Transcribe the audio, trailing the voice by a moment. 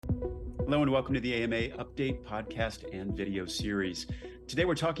Hello and welcome to the AMA Update podcast and video series. Today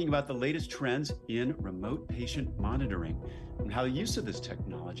we're talking about the latest trends in remote patient monitoring and how the use of this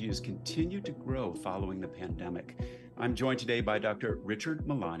technology has continued to grow following the pandemic. I'm joined today by Dr. Richard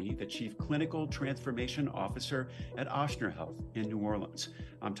Milani, the Chief Clinical Transformation Officer at Ochsner Health in New Orleans.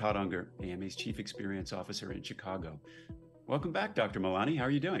 I'm Todd Unger, AMA's Chief Experience Officer in Chicago. Welcome back, Dr. Milani. How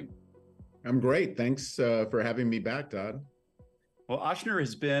are you doing? I'm great. Thanks for having me back, Todd. Well, Ochsner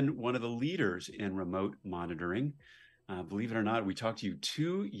has been one of the leaders in remote monitoring. Believe it or not, we talked to you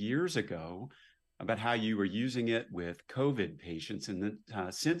 2 years ago about how you were using it with COVID patients. And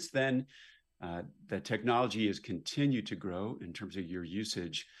since then, the technology has continued to grow in terms of your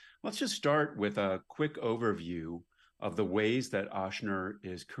usage. Let's just start with a quick overview of the ways that Ochsner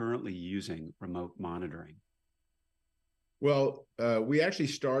is currently using remote monitoring. Well, we actually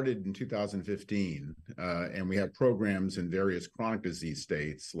started in 2015, and we have programs in various chronic disease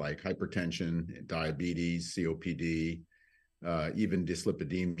states like hypertension, diabetes, COPD, even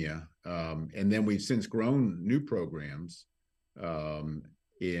dyslipidemia. And then we've since grown new programs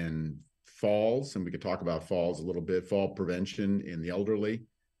in falls, and we could talk about falls a little bit, fall prevention in the elderly,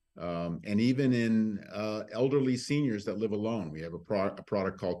 and even in elderly seniors that live alone. We have a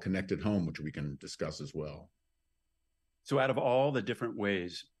product called Connected Home, which we can discuss as well. So out of all the different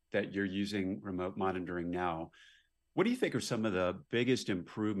ways that you're using remote monitoring now, what do you think are some of the biggest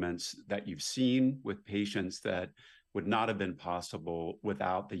improvements that you've seen with patients that would not have been possible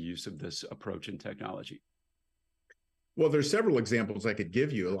without the use of this approach and technology? Well, there's several examples I could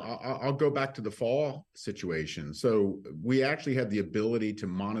give you. I'll go back to the fall situation. So we actually had the ability to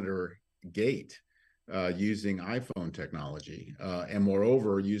monitor gait using iPhone technology. And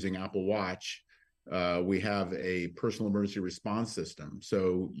moreover, using Apple Watch, we have a personal emergency response system.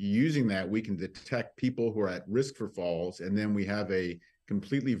 So using that, we can detect people who are at risk for falls. And then we have a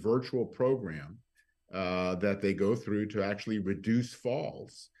completely virtual program that they go through to actually reduce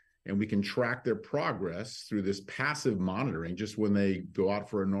falls. And we can track their progress through this passive monitoring just when they go out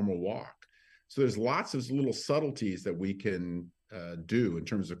for a normal walk. So there's lots of little subtleties that we can do in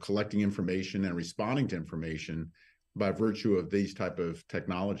terms of collecting information and responding to information by virtue of these type of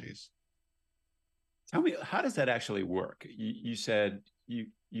technologies. Tell me, how does that actually work? You said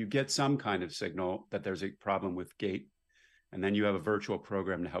you get some kind of signal that there's a problem with gait, and then you have a virtual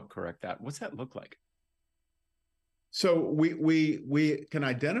program to help correct that. What's that look like? So we can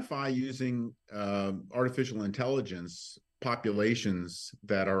identify using artificial intelligence populations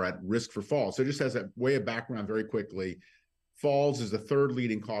that are at risk for falls. So just as a way of background very quickly, falls is the third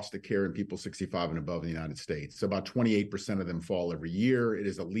leading cost of care in people 65 and above in the United States. So about 28% of them fall every year. It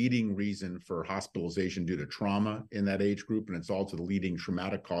is a leading reason for hospitalization due to trauma in that age group, and it's also the leading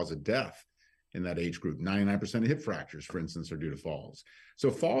traumatic cause of death in that age group. 99% of hip fractures, for instance, are due to falls. So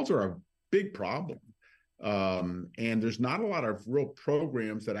falls are a big problem. And there's not a lot of real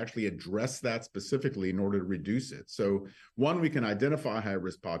programs that actually address that specifically in order to reduce it. So one, we can identify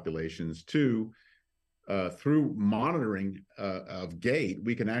high-risk populations. Two, through monitoring of gait,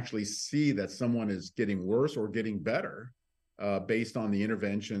 we can actually see that someone is getting worse or getting better based on the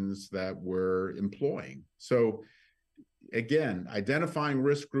interventions that we're employing. So again, identifying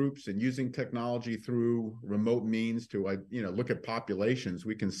risk groups and using technology through remote means to look at populations,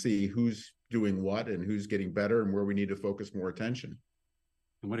 we can see who's doing what and who's getting better and where we need to focus more attention.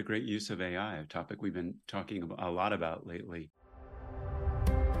 And what a great use of AI, a topic we've been talking a lot about lately.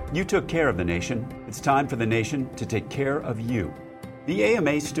 You took care of the nation. It's time for the nation to take care of you. The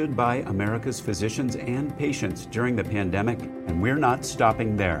AMA stood by America's physicians and patients during the pandemic, and we're not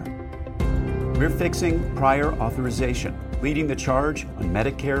stopping there. We're fixing prior authorization, leading the charge on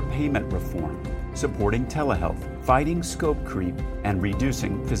Medicare payment reform, supporting telehealth, fighting scope creep, and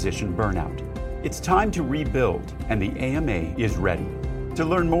reducing physician burnout. It's time to rebuild, and the AMA is ready. To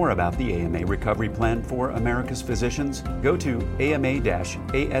learn more about the AMA Recovery Plan for America's Physicians, go to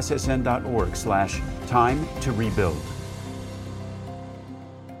ama-assn.org/time to rebuild.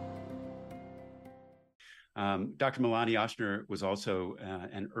 Dr. Milani, Ochsner was also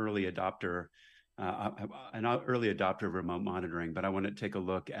an early adopter of remote monitoring, but I want to take a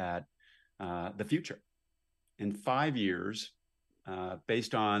look at the future. In 5 years,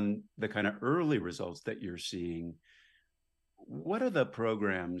 based on the kind of early results that you're seeing, what are the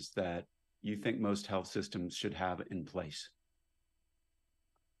programs that you think most health systems should have in place?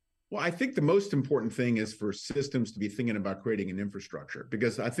 Well, I think the most important thing is for systems to be thinking about creating an infrastructure,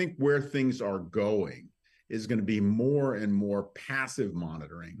 because I think where things are going is going to be more and more passive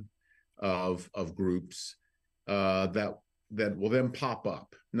monitoring of groups that will then pop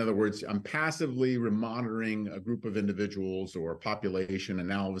up. In other words, I'm passively monitoring a group of individuals or a population, and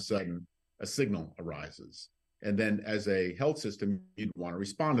now all of a sudden a signal arises. And then as a health system, you'd want to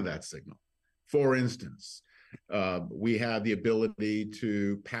respond to that signal. For instance, we have the ability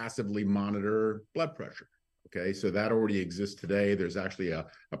to passively monitor blood pressure. Okay, so that already exists today. There's actually a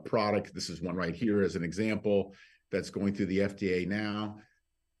product, this is one right here as an example, that's going through the FDA now.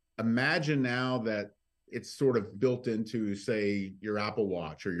 Imagine now that it's sort of built into, say, your Apple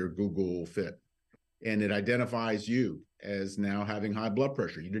Watch or your Google Fit, and it identifies you as now having high blood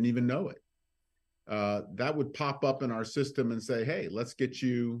pressure. You didn't even know it. That would pop up in our system and say, hey, let's get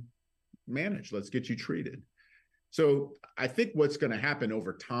you managed. Let's get you treated. So I think what's going to happen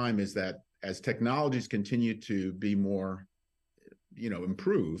over time is that as technologies continue to be more,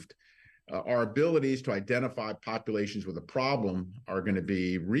 improved, our abilities to identify populations with a problem are going to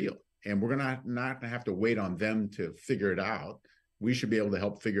be real. And we're not going to have to wait on them to figure it out. We should be able to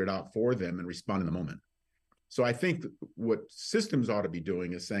help figure it out for them and respond in the moment. So I think what systems ought to be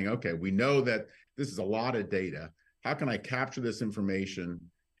doing is saying, okay, we know that this is a lot of data. How can I capture this information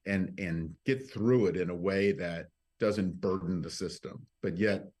and get through it in a way that doesn't burden the system, but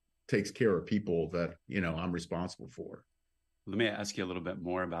yet takes care of people that, I'm responsible for? Let me ask you a little bit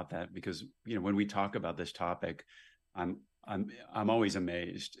more about that, because, when we talk about this topic, I'm always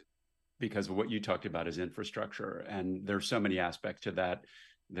amazed because of what you talked about is infrastructure. And there's so many aspects to that.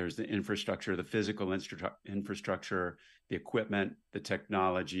 There's the infrastructure, the physical infrastructure, the equipment, the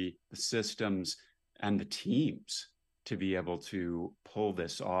technology, the systems, and the teams to be able to pull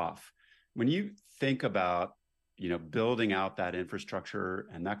this off. When you think about, building out that infrastructure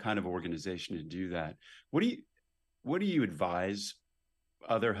and that kind of organization to do that, what do you advise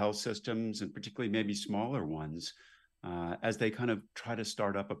other health systems, and particularly maybe smaller ones, as they kind of try to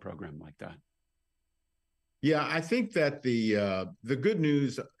start up a program like that? Yeah, I think that the good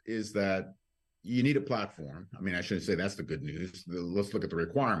news is that you need a platform. I mean, I shouldn't say that's the good news. Let's look at the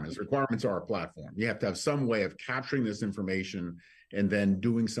requirements. Requirements are a platform. You have to have some way of capturing this information and then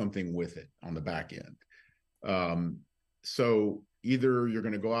doing something with it on the back end. So either you're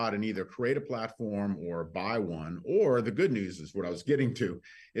going to go out and either create a platform or buy one, or the good news is what I was getting to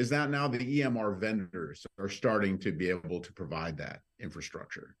is that now the EMR vendors are starting to be able to provide that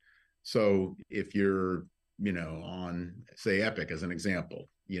infrastructure. So if you're, on, say, Epic as an example,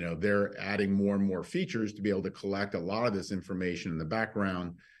 they're adding more and more features to be able to collect a lot of this information in the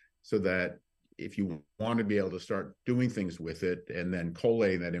background so that if you want to be able to start doing things with it and then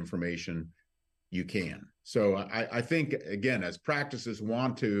collating that information, you can. So I think, again, as practices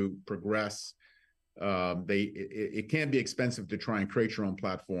want to progress, it can be expensive to try and create your own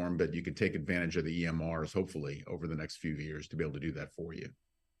platform, but you can take advantage of the EMRs, hopefully, over the next few years to be able to do that for you.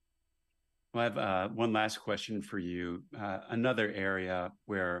 Well, I have one last question for you. Another area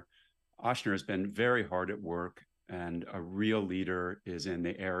where Ochsner has been very hard at work and a real leader is in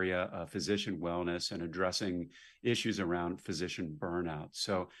the area of physician wellness and addressing issues around physician burnout.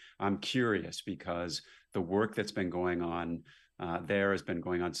 So I'm curious, because the work that's been going on there has been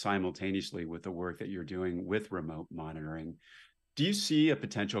going on simultaneously with the work that you're doing with remote monitoring. Do you see a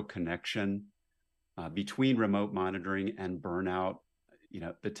potential connection between remote monitoring and burnout?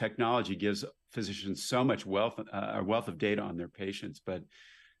 The technology gives physicians so much wealth of data on their patients, but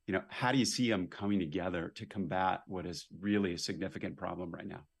how do you see them coming together to combat what is really a significant problem right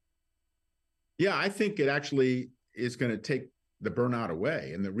now? Yeah, I think it actually is going to take the burnout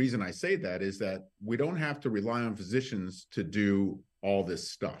away. And the reason I say that is that we don't have to rely on physicians to do all this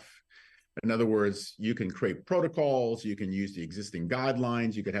stuff. In other words, you can create protocols, you can use the existing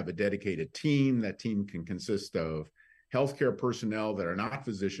guidelines, you could have a dedicated team. That team can consist of healthcare personnel that are not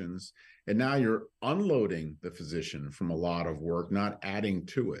physicians. And now you're unloading the physician from a lot of work, not adding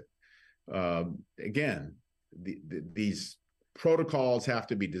to it. Again, these protocols have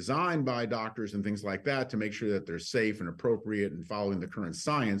to be designed by doctors and things like that to make sure that they're safe and appropriate and following the current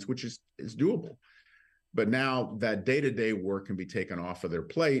science, which is doable. But now that day-to-day work can be taken off of their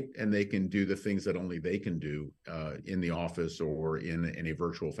plate, and they can do the things that only they can do in the office or in a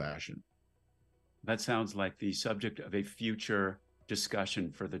virtual fashion. That sounds like the subject of a future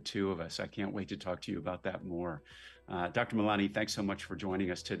discussion for the two of us. I can't wait to talk to you about that more. Dr. Milani, thanks so much for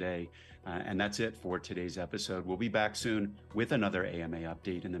joining us today. And that's it for today's episode. We'll be back soon with another AMA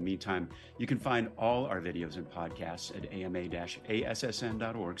update. In the meantime, you can find all our videos and podcasts at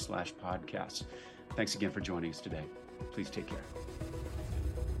ama-assn.org/podcasts. Thanks again for joining us today. Please take care.